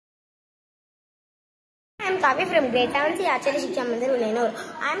Kaviya from grade 7C ACHARIYA Villianur.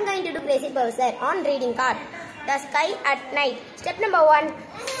 I am going to do basic browser on reading card. The sky at night. Step number 1,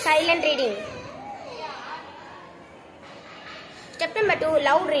 silent reading. Step number 2,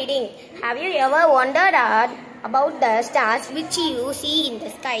 loud reading. Have you ever wondered about the stars which you see in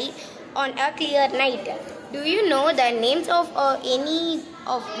the sky on a clear night? Do you know the names of any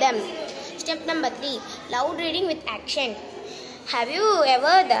of them? Step number 3, loud reading with action. Have you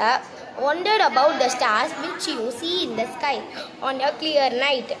ever wondered about the stars which you see in the sky on a clear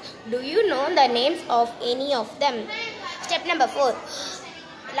night? Do you know the names of any of them? Step number 4,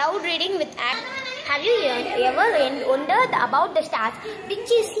 loud reading with action. Have you ever wondered about the stars which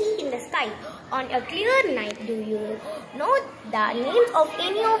you see in the sky on a clear night? Do you know the names of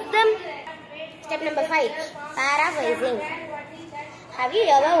any of them? Step number 5, paraphrasing. Have you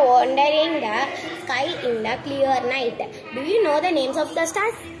ever wandering the sky in the clear night? Do you know the names of the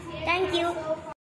stars? Thank you.